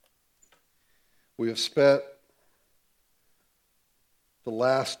We have spent the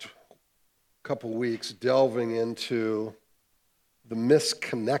last couple weeks delving into the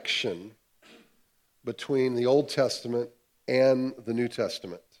misconnection between the Old Testament and the New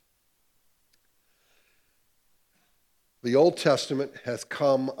Testament. The Old Testament has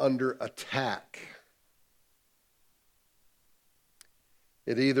come under attack.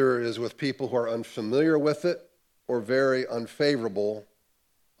 It either is with people who are unfamiliar with it or very unfavorable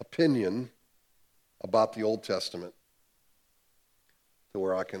opinion about the Old Testament, to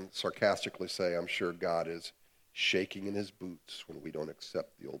where I can sarcastically say I'm sure God is shaking in his boots when we don't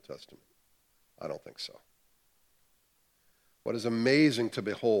accept the Old Testament. I don't think so. What is amazing to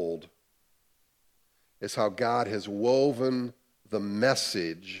behold is how God has woven the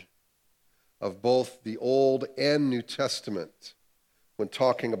message of both the Old and New Testament when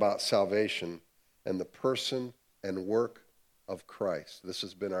talking about salvation and the person and work of Christ. This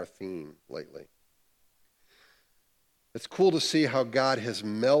has been our theme lately. It's cool to see how God has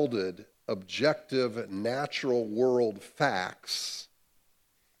melded objective, natural world facts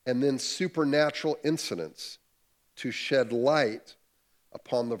and then supernatural incidents to shed light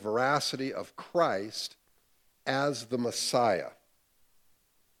upon the veracity of Christ as the Messiah.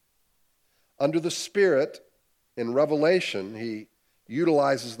 Under the Spirit, in Revelation, he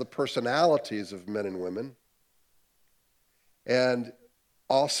utilizes the personalities of men and women and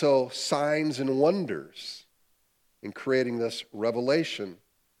also signs and wonders in creating this revelation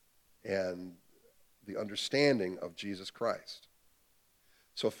and the understanding of Jesus Christ.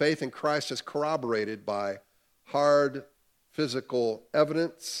 So faith in Christ is corroborated by hard physical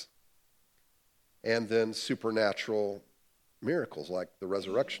evidence and then supernatural miracles like the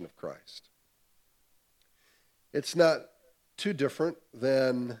resurrection of Christ. It's not too different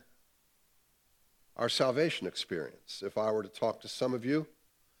than our salvation experience. If I were to talk to some of you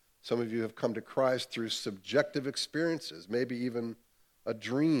have come to Christ through subjective experiences, maybe even a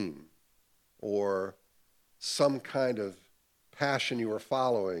dream or some kind of passion you were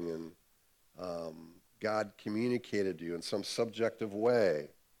following and God communicated to you in some subjective way.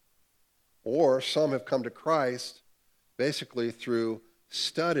 Or some have come to Christ basically through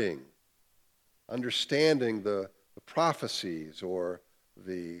studying, understanding the prophecies or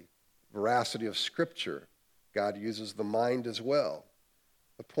the veracity of Scripture. God uses the mind as well.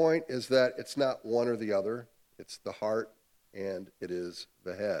 The point is that it's not one or the other. It's the heart and it is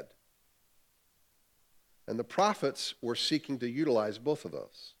the head. And the prophets were seeking to utilize both of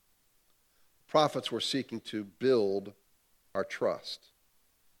those. Prophets were seeking to build our trust.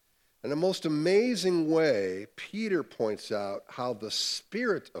 In a most amazing way, Peter points out how the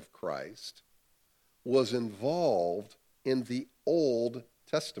Spirit of Christ was involved in the Old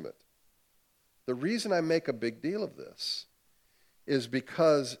Testament. The reason I make a big deal of this is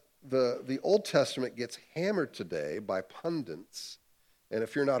because the Old Testament gets hammered today by pundits. And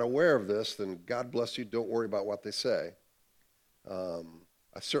if you're not aware of this, then God bless you, don't worry about what they say.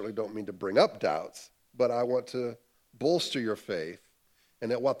 I certainly don't mean to bring up doubts, but I want to bolster your faith. And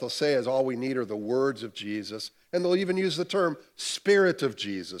that what they'll say is all we need are the words of Jesus. And they'll even use the term Spirit of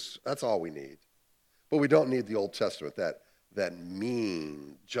Jesus. That's all we need. But we don't need the Old Testament, that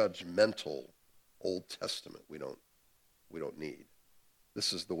mean, judgmental Old Testament we don't need.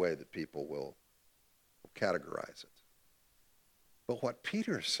 This is the way that people will categorize it. But what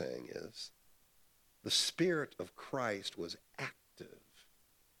Peter is saying is the Spirit of Christ was active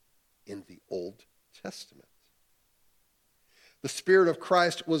in the Old Testament. The Spirit of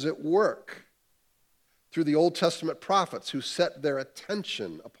Christ was at work through the Old Testament prophets who set their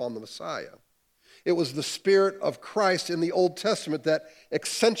attention upon the Messiah. It was the Spirit of Christ in the Old Testament that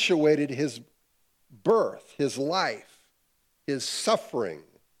accentuated his birth, his life, his suffering,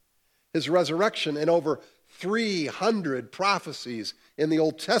 his resurrection, and over 300 prophecies in the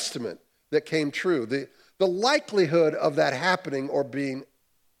Old Testament that came true. The likelihood of that happening or being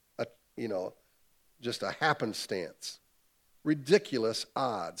just a happenstance, ridiculous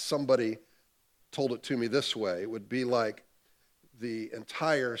odds. Somebody told it to me this way. It would be like the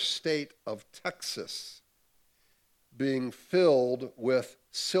entire state of Texas being filled with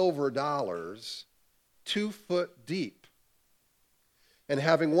silver dollars 2 foot deep and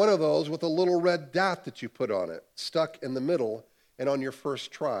having one of those with a little red dot that you put on it stuck in the middle, and on your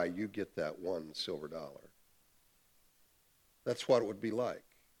first try you get that one silver dollar. That's what it would be like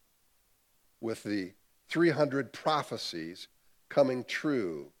with the 300 prophecies coming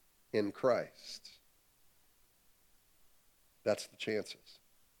true in Christ. That's the chances.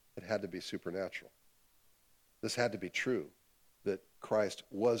 It had to be supernatural. This had to be true, that Christ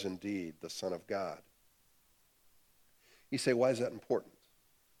was indeed the Son of God. You say, why is that important?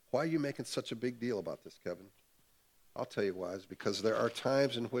 Why are you making such a big deal about this, Kevin? I'll tell you why. It's because there are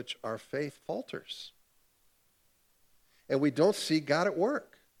times in which our faith falters. And we don't see God at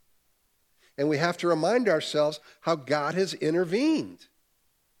work. And we have to remind ourselves how God has intervened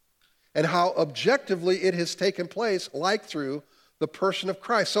and how objectively it has taken place, like through the person of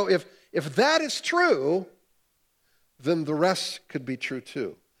Christ. So if that is true, then the rest could be true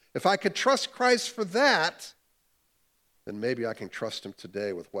too. If I could trust Christ for that, then maybe I can trust him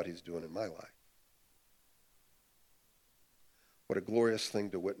today with what he's doing in my life. What a glorious thing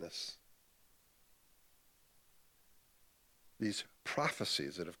to witness. These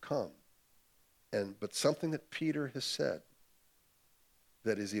prophecies that have come. But something that Peter has said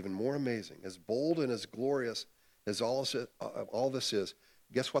that is even more amazing, as bold and as glorious as all this is,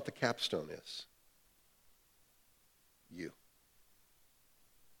 guess what the capstone is? You.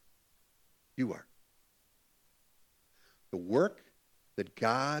 You are. The work that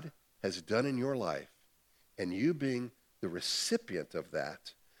God has done in your life, and you being the recipient of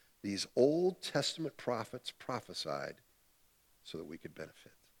that, these Old Testament prophets prophesied so that we could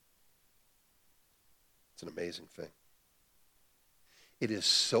benefit. It's an amazing thing. It is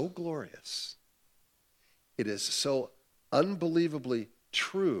so glorious. It is so unbelievably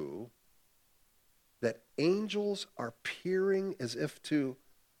true that angels are peering as if to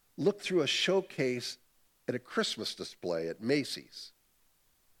look through a showcase at a Christmas display at Macy's.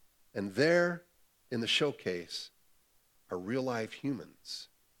 And there in the showcase are real life humans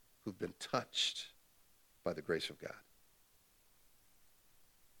who've been touched by the grace of God.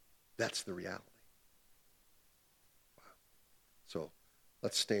 That's the reality. Wow. So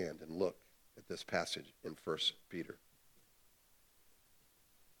let's stand and look at this passage in 1 Peter.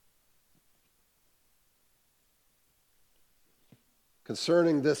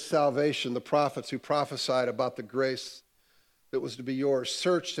 Concerning this salvation, the prophets who prophesied about the grace that was to be yours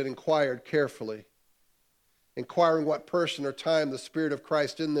searched and inquired carefully, inquiring what person or time the Spirit of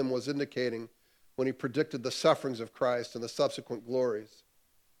Christ in them was indicating when he predicted the sufferings of Christ and the subsequent glories.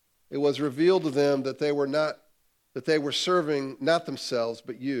 It was revealed to them that they were serving not themselves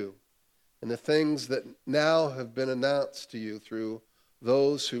but you, and the things that now have been announced to you through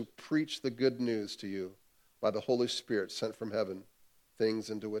those who preach the good news to you by the Holy Spirit sent from heaven, things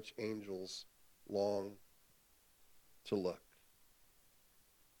into which angels long to look.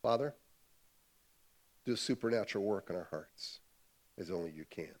 Father, do supernatural work in our hearts as only you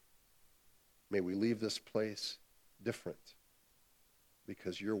can. May we leave this place different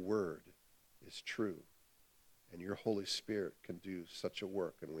because your word is true and your Holy Spirit can do such a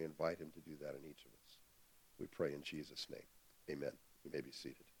work, and we invite him to do that in each of us. We pray in Jesus' name. Amen. You may be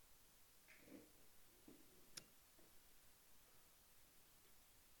seated.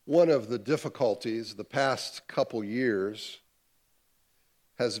 One of the difficulties the past couple years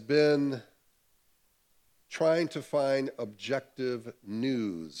has been trying to find objective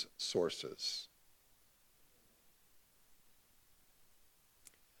news sources.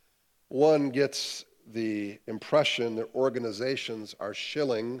 One gets the impression that organizations are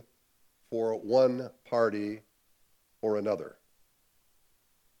shilling for one party or another.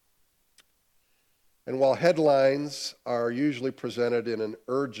 And while headlines are usually presented in an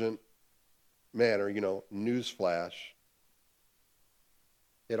urgent manner, newsflash,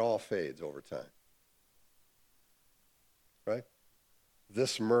 it all fades over time. Right?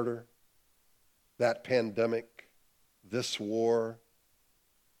 This murder, that pandemic, this war,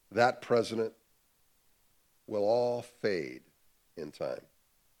 that president will all fade in time.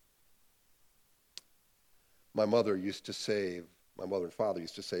 My mother and father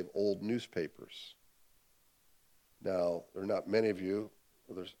used to save old newspapers. Now, there are not many of you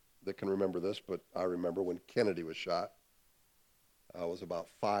that can remember this, but I remember when Kennedy was shot. I was about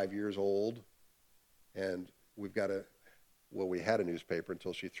 5 years old, and we had a newspaper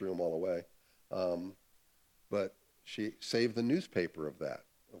until she threw them all away. But she saved the newspaper of that,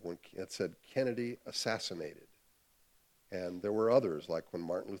 when it said Kennedy assassinated. And there were others, like when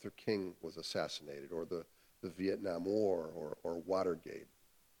Martin Luther King was assassinated, or the Vietnam War, or Watergate.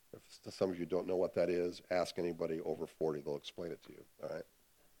 If some of you don't know what that is, ask anybody over 40. They'll explain it to you, all right?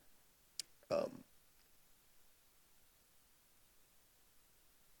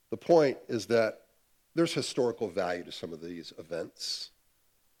 The point is that there's historical value to some of these events,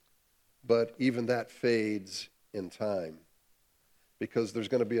 but even that fades in time because there's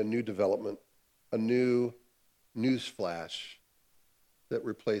going to be a new development, a new news flash that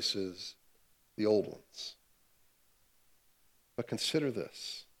replaces the old ones. But consider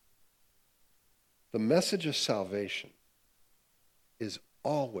this. The message of salvation is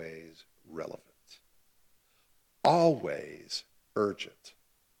always relevant, always urgent,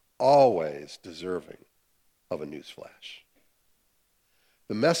 always deserving of a newsflash.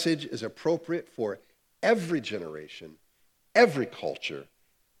 The message is appropriate for every generation, every culture,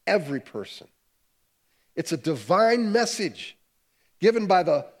 every person. It's a divine message given by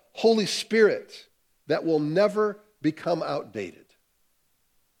the Holy Spirit that will never become outdated.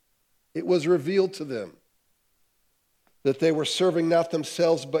 It was revealed to them that they were serving not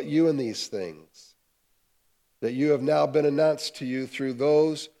themselves but you in these things, that you have now been announced to you through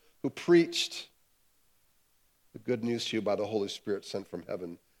those who preached the good news to you by the Holy Spirit sent from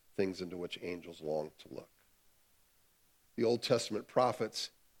heaven, things into which angels long to look. The Old Testament prophets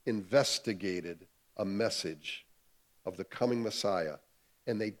investigated a message of the coming Messiah,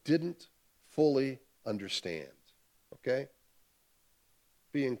 and they didn't fully understand. Okay?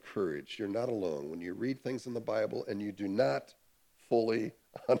 Be encouraged. You're not alone when you read things in the Bible and you do not fully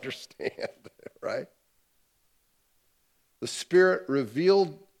understand, right? The Spirit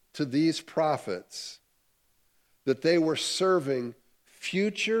revealed to these prophets that they were serving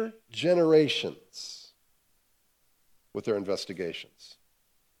future generations with their investigations.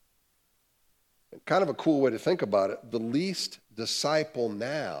 And kind of a cool way to think about it, the least disciple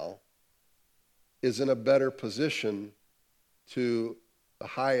now is in a better position to the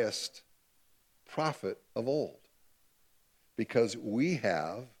highest prophet of old, because we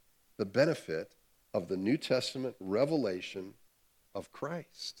have the benefit of the New Testament revelation of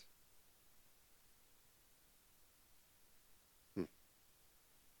Christ.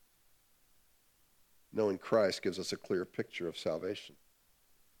 Knowing Christ gives us a clear picture of salvation.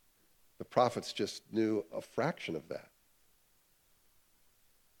 The prophets just knew a fraction of that.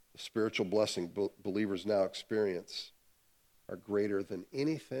 The spiritual blessing believers now experience are greater than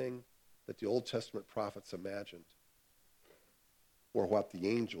anything that the Old Testament prophets imagined or what the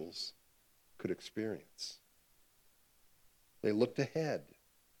angels could experience. They looked ahead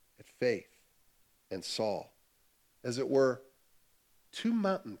at faith and saw, as it were, two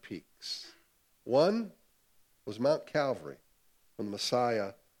mountain peaks. One was Mount Calvary, when the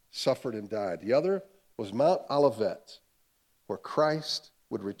Messiah suffered and died. The other was Mount Olivet, where Christ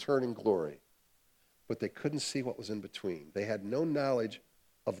would return in glory. But they couldn't see what was in between. They had no knowledge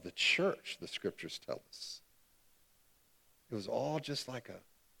of the church, the scriptures tell us. It was all just like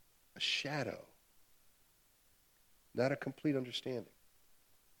a shadow, not a complete understanding.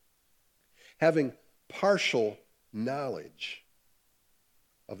 Having partial knowledge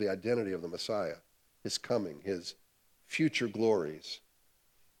of the identity of the Messiah, his coming, his future glories,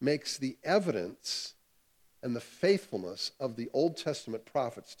 makes the evidence and the faithfulness of the Old Testament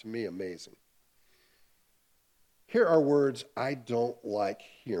prophets to me amazing. Here are words I don't like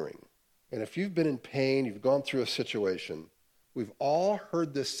hearing. And if you've been in pain, you've gone through a situation, we've all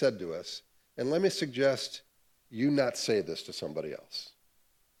heard this said to us, and let me suggest you not say this to somebody else.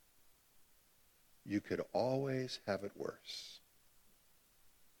 You could always have it worse.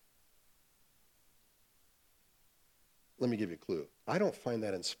 Let me give you a clue. I don't find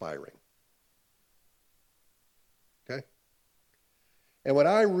that inspiring. Okay? And when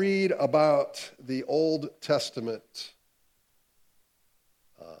I read about the Old Testament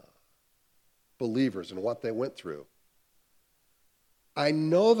believers and what they went through, I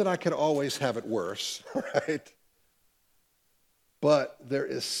know that I could always have it worse, right? But there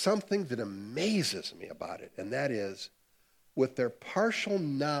is something that amazes me about it, and that is, with their partial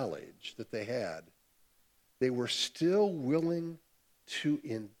knowledge that they had, they were still willing to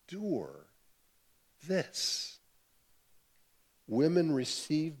endure this. Women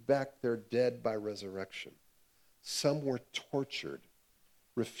received back their dead by resurrection. Some were tortured,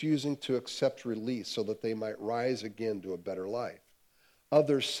 refusing to accept release so that they might rise again to a better life.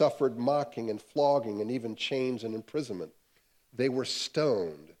 Others suffered mocking and flogging and even chains and imprisonment. They were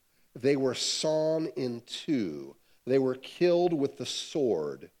stoned. They were sawn in two. They were killed with the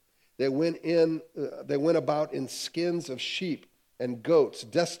sword. They went about in skins of sheep and goats,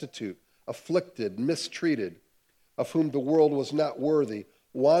 destitute, afflicted, mistreated, of whom the world was not worthy,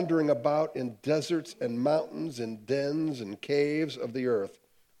 wandering about in deserts and mountains and dens and caves of the earth.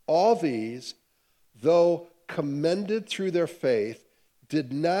 All these, though commended through their faith,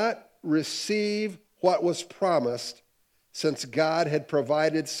 did not receive what was promised, since God had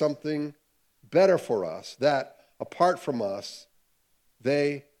provided something better for us, that apart from us,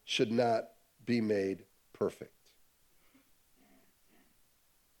 they should not be made perfect.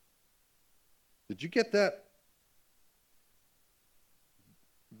 Did you get that?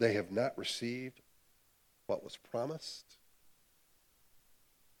 They have not received what was promised.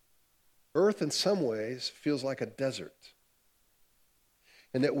 Earth, in some ways, feels like a desert.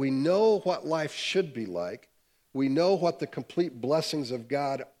 And that we know what life should be like. We know what the complete blessings of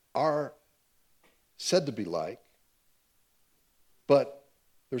God are said to be like, but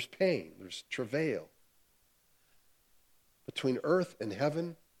there's pain, there's travail. Between earth and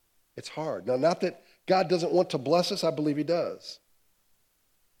heaven, it's hard. Now, not that God doesn't want to bless us, I believe he does.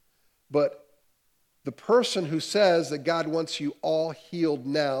 But the person who says that God wants you all healed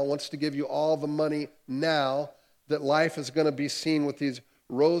now, wants to give you all the money now, that life is going to be seen with these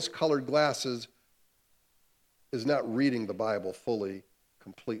rose-colored glasses, is not reading the Bible fully,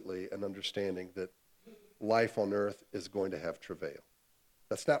 completely, and understanding that life on earth is going to have travail.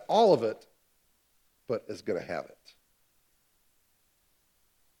 That's not all of it, but is going to have it.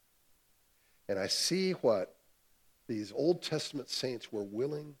 And I see what these Old Testament saints were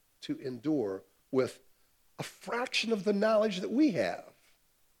willing to endure with a fraction of the knowledge that we have.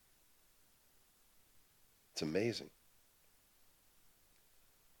 It's amazing.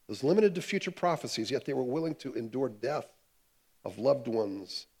 It was limited to future prophecies, yet they were willing to endure death of loved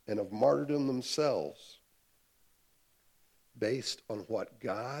ones and of martyrdom themselves based on what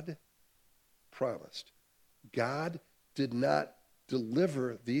God promised. God did not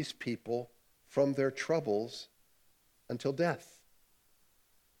deliver these people from their troubles until death.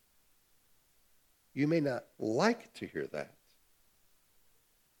 You may not like to hear that,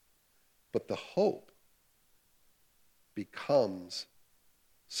 but the hope becomes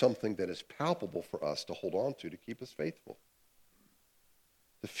something that is palpable for us to hold on to keep us faithful.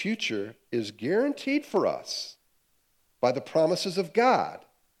 The future is guaranteed for us by the promises of God,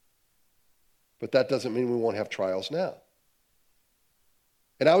 but that doesn't mean we won't have trials now.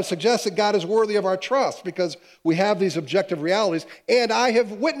 And I would suggest that God is worthy of our trust because we have these objective realities, and I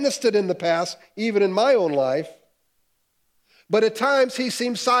have witnessed it in the past, even in my own life. But at times he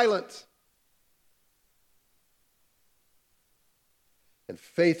seems silent. And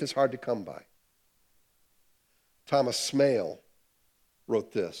faith is hard to come by. Thomas Smale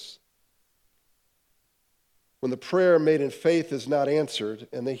wrote this: when the prayer made in faith is not answered,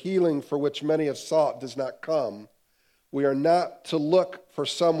 and the healing for which many have sought does not come, we are not to look for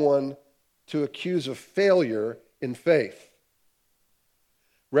someone to accuse of failure in faith.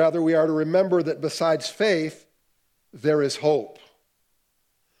 Rather, we are to remember that besides faith, there is hope.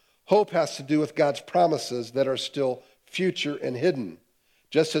 Hope has to do with God's promises that are still future and hidden,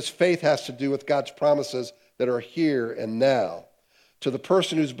 just as faith has to do with God's promises that are here and now. To the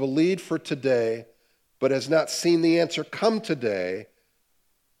person who's believed for today, but has not seen the answer come today,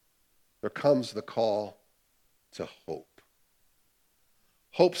 there comes the call to hope.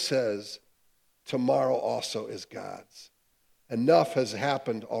 Hope says, tomorrow also is God's. Enough has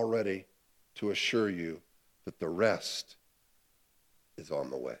happened already to assure you that the rest is on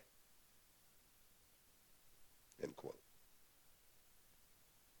the way. End quote.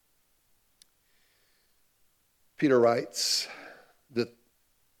 Peter writes that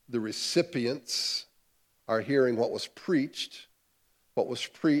the recipients are hearing what was preached. What was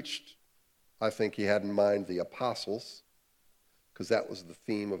preached, I think he had in mind the apostles, because that was the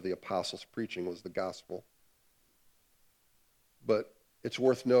theme of the apostles' preaching, was the gospel. But it's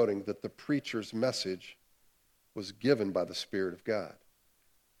worth noting that the preacher's message was given by the Spirit of God.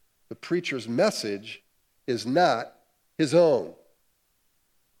 The preacher's message is not his own.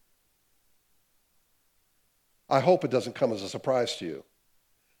 I hope it doesn't come as a surprise to you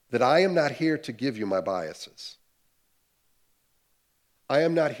that I am not here to give you my biases. I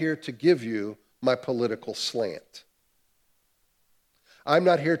am not here to give you my political slant. I'm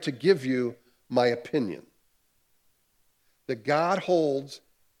not here to give you my opinion. That God holds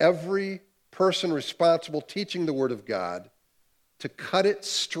every person responsible teaching the Word of God to cut it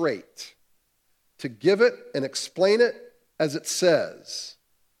straight, to give it and explain it as it says,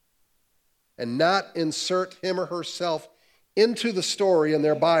 and not insert him or herself into the story and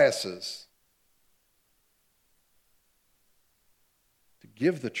their biases. To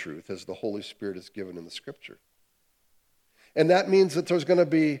give the truth as the Holy Spirit is given in the Scripture. And that means that there's going to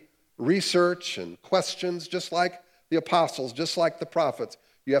be research and questions, just like the apostles, just like the prophets.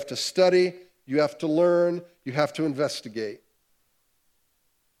 You have to study, you have to learn, you have to investigate.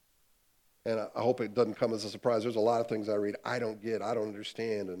 And I hope it doesn't come as a surprise. There's a lot of things I read I don't get, I don't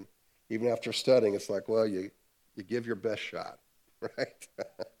understand. And even after studying, it's like, well, you give your best shot, right?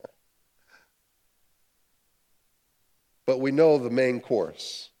 But we know the main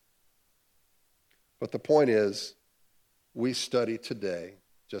course. But the point is, we study today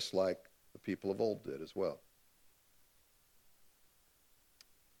just like the people of old did as well.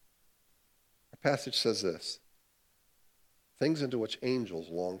 Our passage says this: things into which angels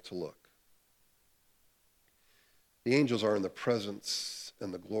long to look. The angels are in the presence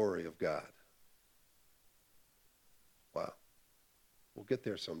and the glory of God. Wow. We'll get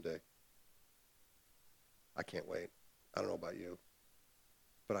there someday. I can't wait. I don't know about you,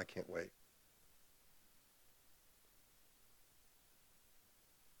 but I can't wait.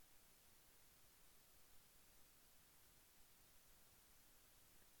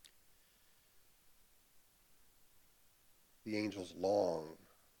 The angels long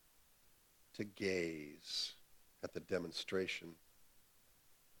to gaze at the demonstration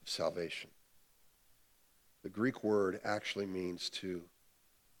of salvation. The Greek word actually means to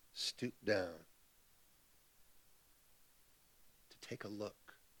stoop down, to take a look.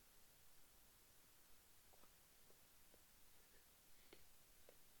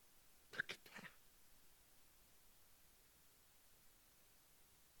 Look at that.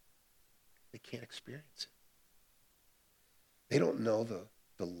 They can't experience it. They don't know the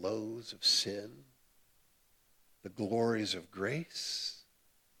lows of sin, the glories of grace.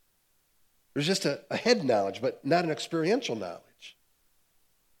 There's just a head knowledge, but not an experiential knowledge.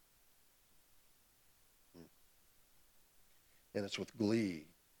 And it's with glee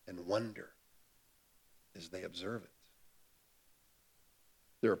and wonder as they observe it.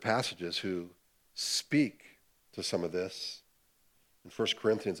 There are passages who speak to some of this. In 1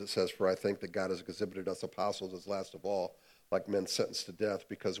 Corinthians it says, "For I think that God has exhibited us apostles as last of all, like men sentenced to death,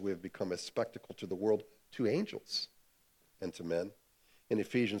 because we have become a spectacle to the world, to angels and to men." In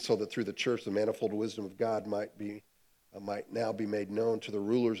Ephesians, so that through the church the manifold wisdom of God might now be made known to the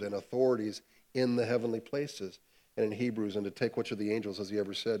rulers and authorities in the heavenly places. And in Hebrews, and to take which of the angels has he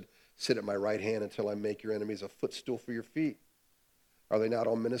ever said, "Sit at my right hand until I make your enemies a footstool for your feet"? Are they not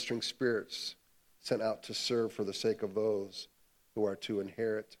all ministering spirits sent out to serve for the sake of those who are to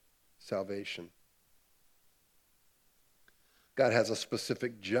inherit salvation? God has a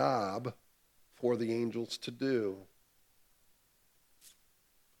specific job for the angels to do.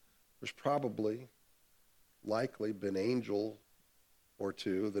 There's probably, likely been angel or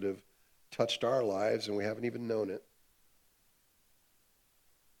two that have touched our lives and we haven't even known it.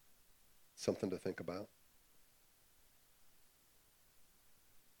 Something to think about.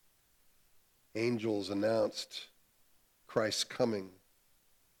 Angels announced Christ's coming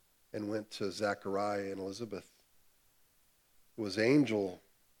and went to Zechariah and Elizabeth. It was angel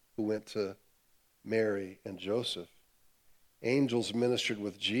who went to Mary and Joseph. Angels ministered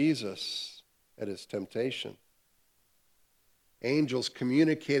with Jesus at his temptation. Angels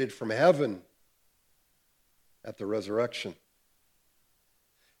communicated from heaven at the resurrection.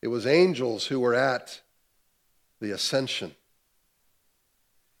 It was angels who were at the ascension.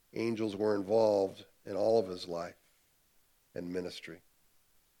 Angels were involved in all of his life and ministry,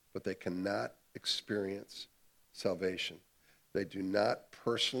 but they cannot experience salvation. They do not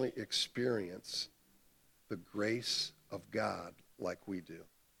personally experience the grace of God like we do.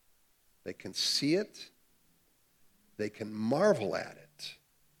 They can see it. They can marvel at it.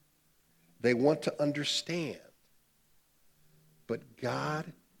 They want to understand. But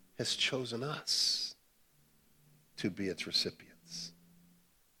God has chosen us to be its recipients.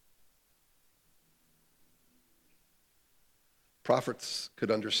 Prophets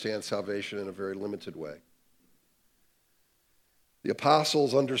could understand salvation in a very limited way. The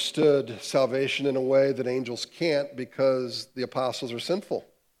apostles understood salvation in a way that angels can't because the apostles are sinful.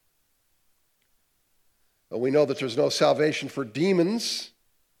 We know that there's no salvation for demons,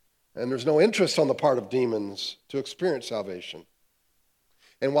 and there's no interest on the part of demons to experience salvation.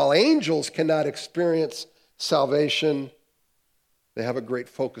 And while angels cannot experience salvation, they have a great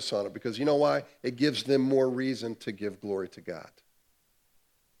focus on it because you know why? It gives them more reason to give glory to God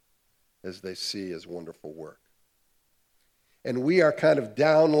as they see his wonderful work. And we are kind of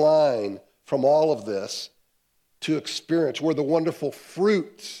down line from all of this to experience. We're the wonderful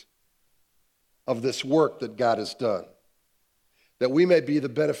fruit of this work that God has done. That we may be the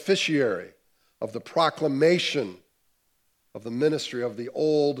beneficiary of the proclamation of the ministry of the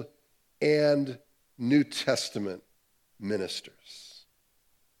Old and New Testament ministers.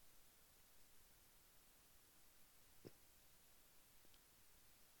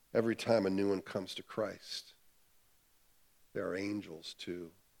 Every time a new one comes to Christ, there are angels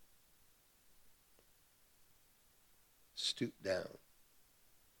to stoop down,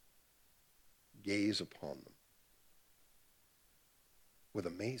 gaze upon them with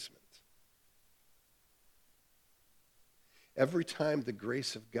amazement. Every time the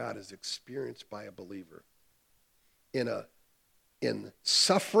grace of God is experienced by a believer in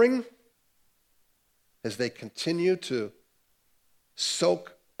suffering, as they continue to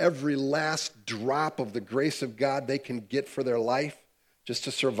soak every last drop of the grace of God they can get for their life just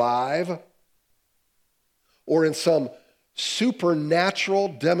to survive, or in some supernatural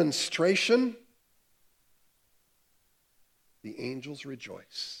demonstration, The angels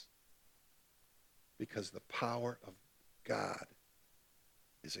rejoice because the power of God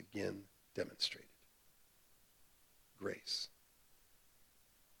is again demonstrated. Grace.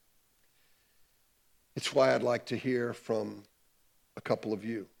 It's why I'd like to hear from a couple of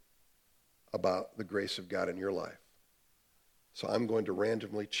you about the grace of God in your life. So I'm going to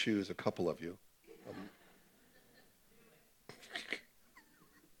randomly choose a couple of you.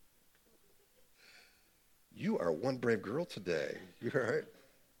 You are one brave girl today. You all right?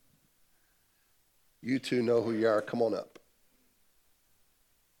 You two know who you are. Come on up.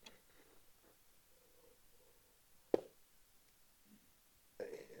 And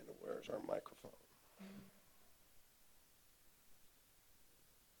where's our microphone?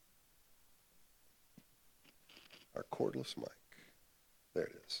 Our cordless mic. There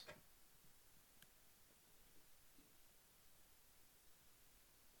it is.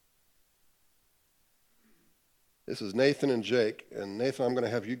 This is Nathan and Jake. And Nathan, I'm going to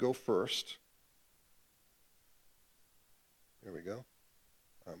have you go first. There we go.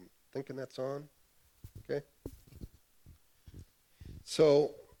 I'm thinking that's on. Okay.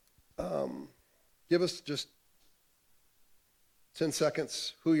 So give us just 10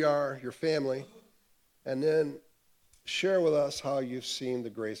 seconds who you are, your family, and then share with us how you've seen the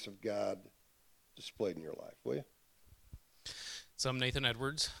grace of God displayed in your life, will you? So I'm Nathan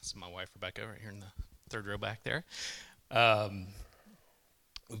Edwards. This is my wife, Rebecca, right here in the third row back there.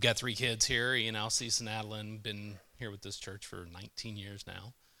 We've got 3 kids here, Ian, Alcese, and Adeline. Been here with this church for 19 years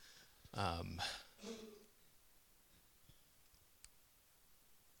now.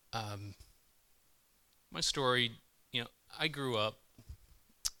 My story, I grew up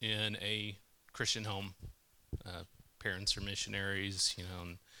in a Christian home. Parents are missionaries,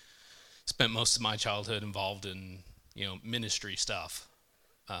 and spent most of my childhood involved in, ministry stuff.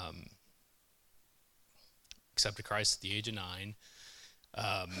 Accepted Christ at the age of 9.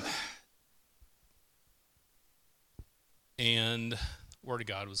 And Word of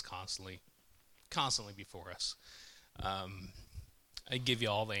God was constantly before us. I give you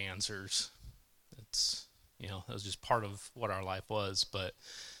all the answers. It's, that was just part of what our life was. But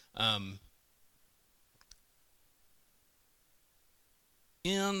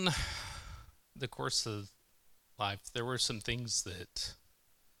in the course of life, there were some things that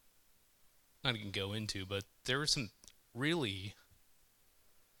I'm not going to go into, but there were some really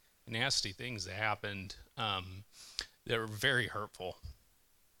nasty things that happened that were very hurtful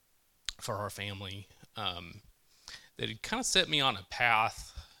for our family, that had kind of set me on a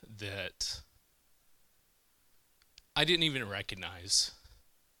path that I didn't even recognize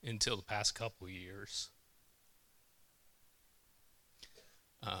until the past couple of years.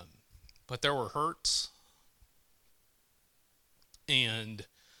 But there were hurts and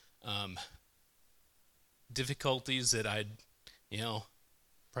difficulties that I'd,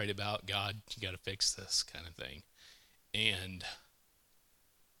 prayed about. God, you got to fix this kind of thing. And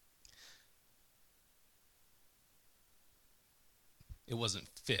it wasn't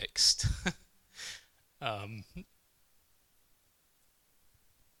fixed. And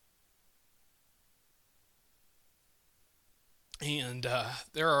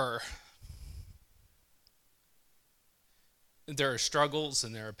there are struggles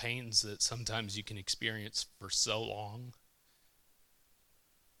and there are pains that sometimes you can experience for so long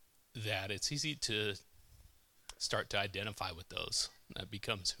that it's easy to start to identify with those. That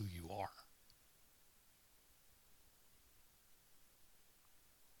becomes who you are.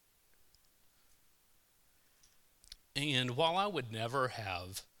 And while I would never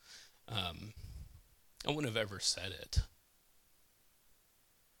have, I wouldn't have ever said it,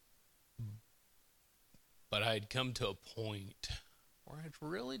 but I'd come to a point where I'd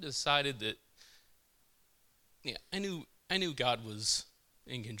really decided that, I knew God was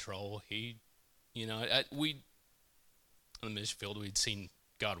in control. He, we on the mission field, we'd seen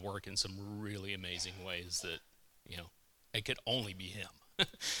God work in some really amazing ways that, it could only be Him.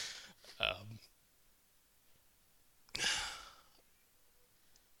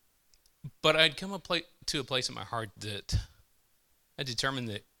 But I'd come to a place in my heart that I determined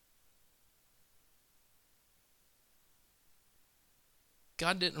that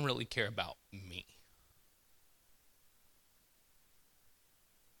God didn't really care about me.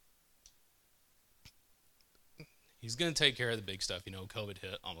 He's going to take care of the big stuff. COVID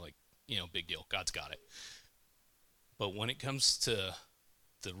hit. I'm like, big deal. God's got it. But when it comes to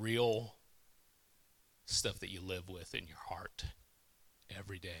the real stuff that you live with in your heart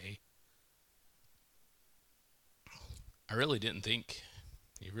every day, I really didn't think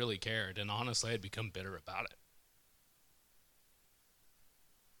He really cared. And honestly, I'd become bitter about it.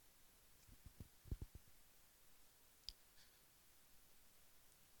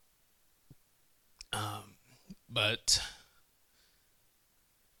 But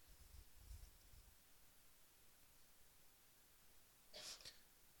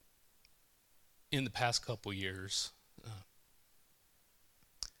in the past couple years,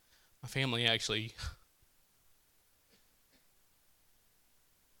 my family actually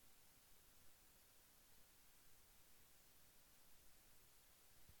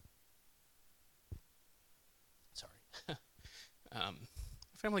sorry, my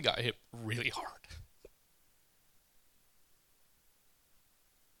family got hit really hard.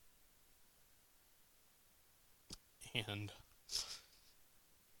 And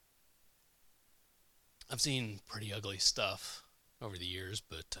I've seen pretty ugly stuff over the years,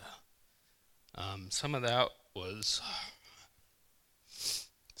 but some of that was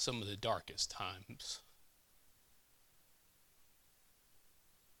some of the darkest times.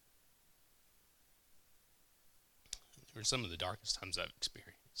 They were some of the darkest times I've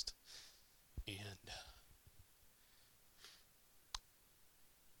experienced. And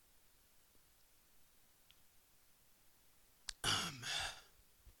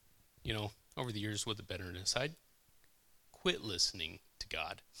you know, over the years with the bitterness, I'd quit listening to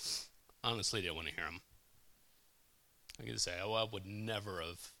God. Honestly, didn't want to hear him. I could say, oh, I would never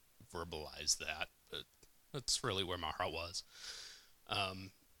have verbalized that, but that's really where my heart was.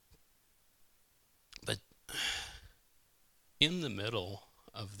 But in the middle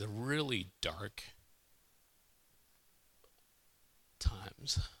of the really dark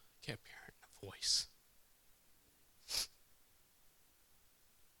times, I kept hearing a voice.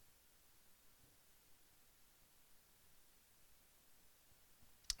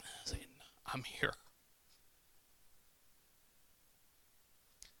 Saying, I'm here.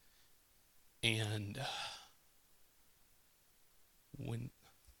 And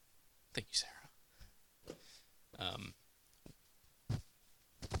thank you, Sarah.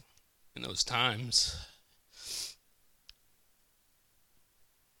 In those times,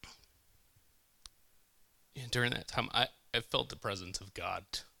 and during that time, I felt the presence of God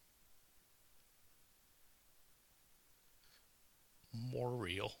more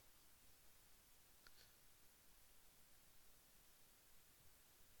real.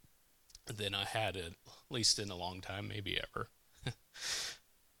 Than I had, at least in a long time, maybe ever.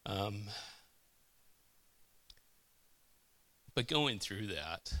 But going through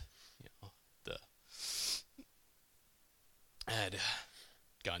that, I had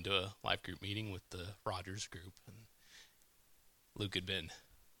gone to a life group meeting with the Rogers group, and Luke had been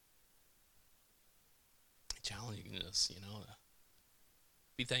challenging us, to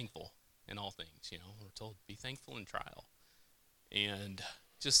be thankful in all things. We're told be thankful in trial, and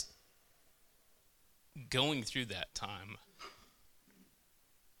just going through that time,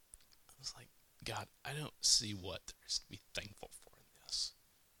 I was like, God, I don't see what there's to be thankful for in this.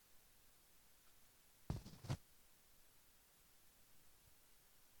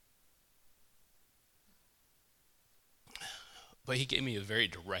 But he gave me a very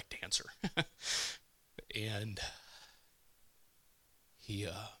direct answer. And he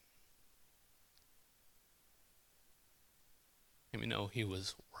let me know he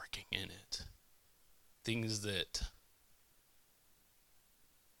was working in it. Things that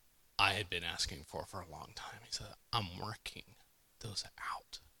I had been asking for a long time. He said, I'm working those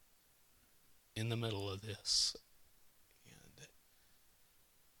out in the middle of this. And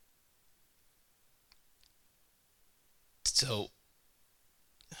so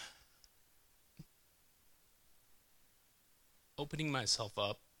opening myself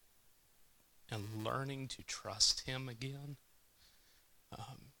up and learning to trust him again,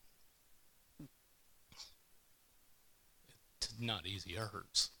 it's not easy. It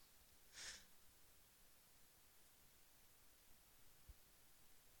hurts.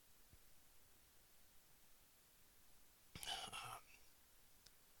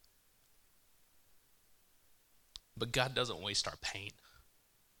 But God doesn't waste our pain.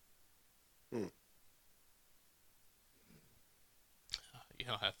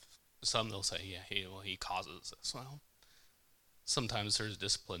 Some they'll say, yeah, he causes this. Well, sometimes there's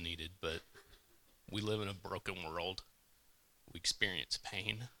discipline needed, but we live in a broken world. We experience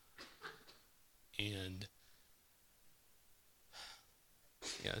pain. And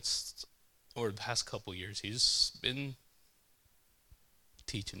it's over the past couple years, he's been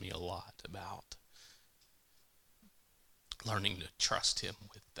teaching me a lot about learning to trust him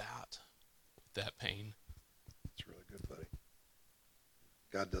with that pain. It's really good, buddy.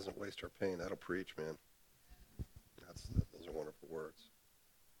 God doesn't waste our pain. That'll preach, man. Those are wonderful words.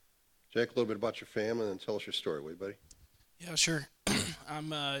 Jake, a little bit about your family and tell us your story, will you, buddy? Yeah, sure.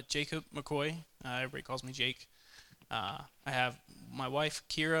 I'm Jacob McCoy. Everybody calls me Jake. I have my wife,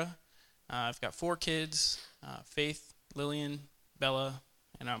 Kira. I've got 4 kids, Faith, Lillian, Bella,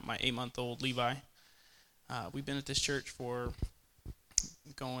 and my 8-month-old Levi. We've been at this church for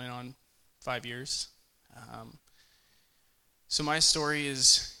going on 5 years. So my story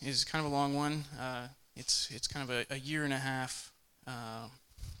is kind of a long one. It's kind of a year and a half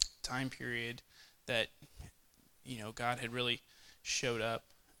time period that God had really showed up.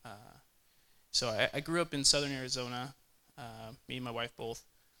 So I grew up in southern Arizona. Me and my wife both.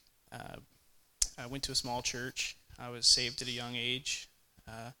 I went to a small church. I was saved at a young age.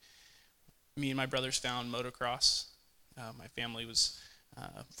 Me and my brothers found motocross. My family was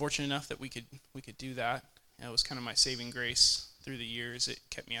fortunate enough that we could do that. It was kind of my saving grace through the years. It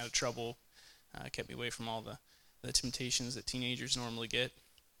kept me out of trouble, kept me away from all the temptations that teenagers normally get.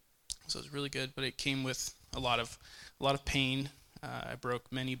 So it was really good, but it came with a lot of pain. I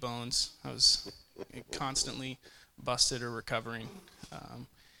broke many bones. I was constantly busted or recovering,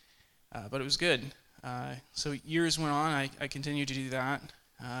 but it was good. So years went on. I continued to do that.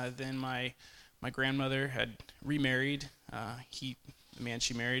 Then my grandmother had remarried. The man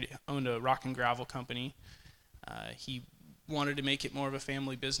she married owned a rock and gravel company. He wanted to make it more of a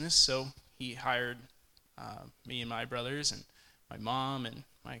family business, so he hired me and my brothers and my mom and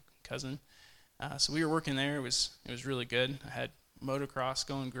my cousin. So we were working there. It was really good. I had motocross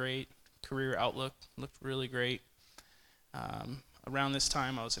going great. Career outlook looked really great. Around this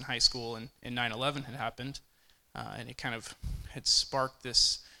time, I was in high school, and 9/11 had happened, and it kind of had sparked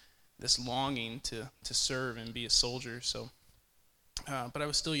this longing to serve and be a soldier. So, but I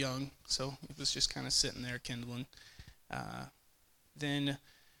was still young, so it was just kind of sitting there kindling. Then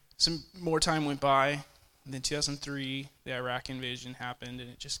some more time went by. And then 2003, the Iraq invasion happened,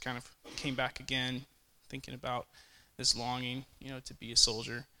 and it just kind of came back again, thinking about this longing, to be a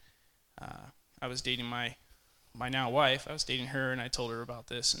soldier. I was dating my now wife. I was dating her, and I told her about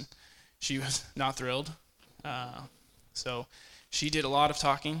this, and she was not thrilled. So she did a lot of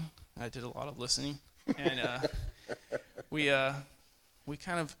talking. I did a lot of listening, and we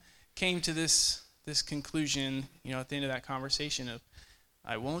kind of came to this conclusion, at the end of that conversation of,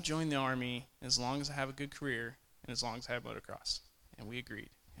 I won't join the Army as long as I have a good career and as long as I have motocross. And we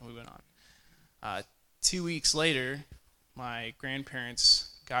agreed, and we went on. 2 weeks later, my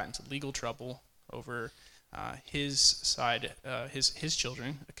grandparents got into legal trouble over his side, his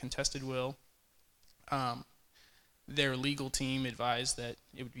children, a contested will. Their legal team advised that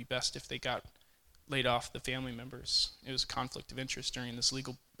it would be best if they got laid off the family members. It was a conflict of interest during this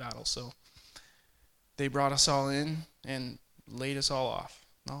legal battle, so they brought us all in and laid us all off,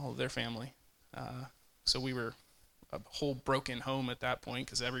 all of their family. So we were a whole broken home at that point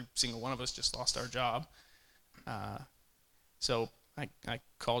because every single one of us just lost our job. So I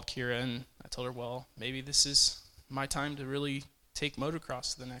called Kira and I told her, well, maybe this is my time to really take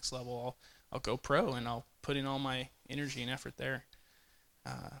motocross to the next level. I'll go pro and I'll put in all my energy and effort there.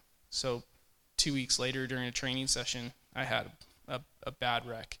 So 2 weeks later during a training session, I had a bad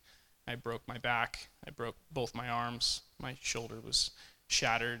wreck. I broke my back. I broke both my arms. My shoulder was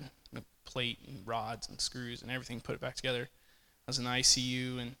shattered. The plate and rods and screws and everything, put it back together. I was in the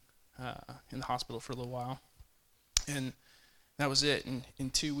ICU and in the hospital for a little while. And that was it. And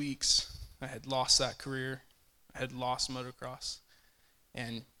in 2 weeks, I had lost that career. I had lost motocross.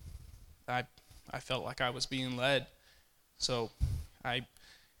 And I felt like I was being led. So I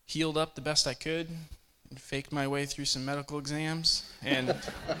healed up the best I could and faked my way through some medical exams, and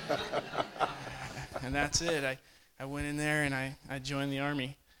that's it. I went in there and I joined the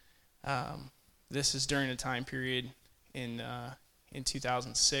Army. This is during a time period in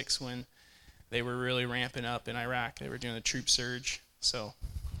 2006 when they were really ramping up in Iraq. They were doing a troop surge. So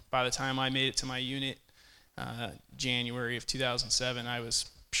by the time I made it to my unit, January of 2007, I was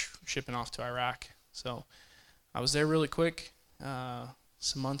shipping off to Iraq. So I was there really quick.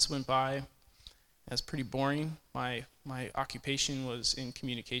 Some months went by. It was pretty boring. My occupation was in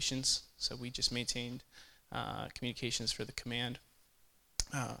communications, so we just maintained communications for the command.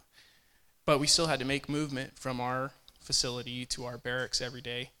 But we still had to make movement from our facility to our barracks every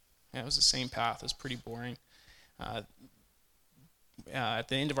day. And it was the same path. It was pretty boring. At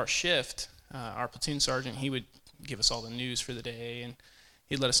the end of our shift, our platoon sergeant, he would give us all the news for the day, and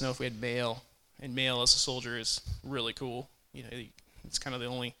he'd let us know if we had mail. And mail as a soldier is really cool. It's kind of the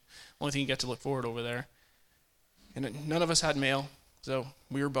only thing you get to look forward over there. And none of us had mail, so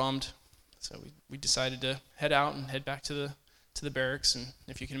we were bummed. So we decided to head out and head back to the barracks. And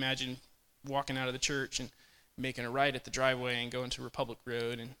if you can imagine walking out of the church and making a right at the driveway and going to Republic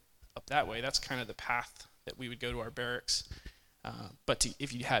Road and up that way, that's kind of the path that we would go to our barracks. But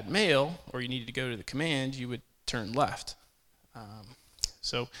if you had mail or you needed to go to the command, you would turn left.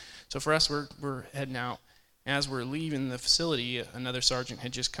 So for us, we're heading out. As we're leaving the facility, another sergeant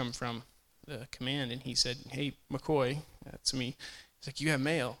had just come from the command, and he said, "Hey, McCoy," that's me. He's like, "You have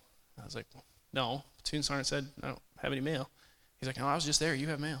mail?" I was like, "No." Platoon sergeant said, "I don't have any mail." He's like, "No, I was just there. You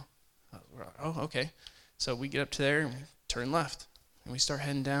have mail." I was like, "Oh, okay." So we get up to there and we turn left, and we start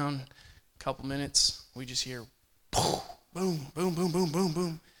heading down. A couple minutes, we just hear boom, boom, boom, boom, boom,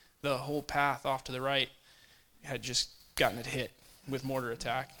 boom. The whole path off to the right had just gotten it hit with mortar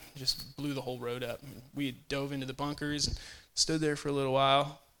attack. Just blew the whole road up. We had dove into the bunkers and stood there for a little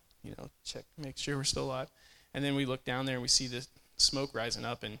while, check, make sure we're still alive. And then we look down there and we see the smoke rising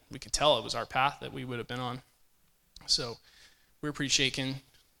up, and we could tell it was our path that we would have been on. So we were pretty shaken.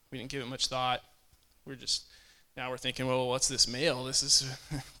 We didn't give it much thought. Now we're thinking, well, what's this mail? This is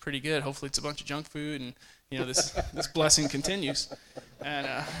pretty good. Hopefully it's a bunch of junk food, and this blessing continues.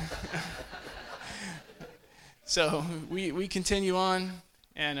 And so we continue on,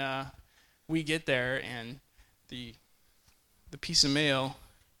 and we get there, and the piece of mail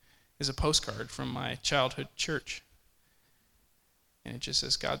is a postcard from my childhood church. And it just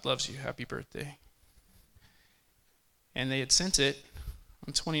says, "God loves you, happy birthday." And they had sent it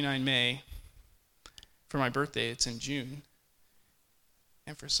on 29 May. For my birthday, it's in June.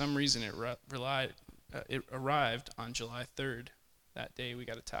 And for some reason, it arrived on July 3rd. That day we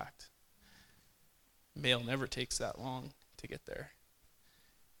got attacked. Mail never takes that long to get there.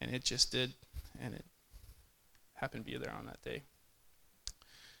 And it just did, and it happened to be there on that day.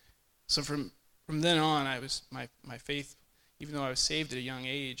 So from then on, I was my faith, even though I was saved at a young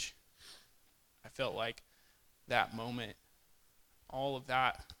age, I felt like that moment, all of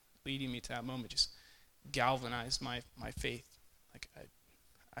that leading me to that moment, just galvanized my faith. Like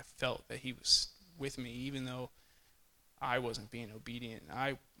I felt that he was with me, even though I wasn't being obedient.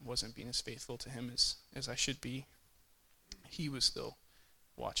 I wasn't being as faithful to him as I should be. He was still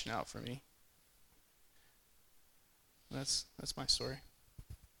watching out for me. That's my story.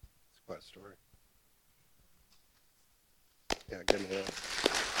 It's quite a story. Yeah, give me that.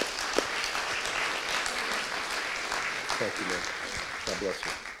 Thank you, man. God bless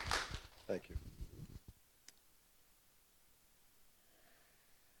you. Thank you.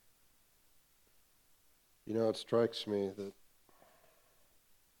 It strikes me that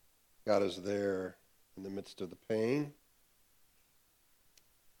God is there in the midst of the pain,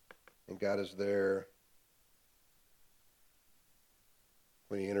 and God is there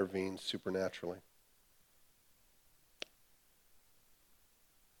when he intervenes supernaturally.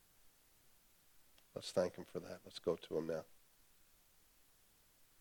 Let's thank him for that. Let's go to him now.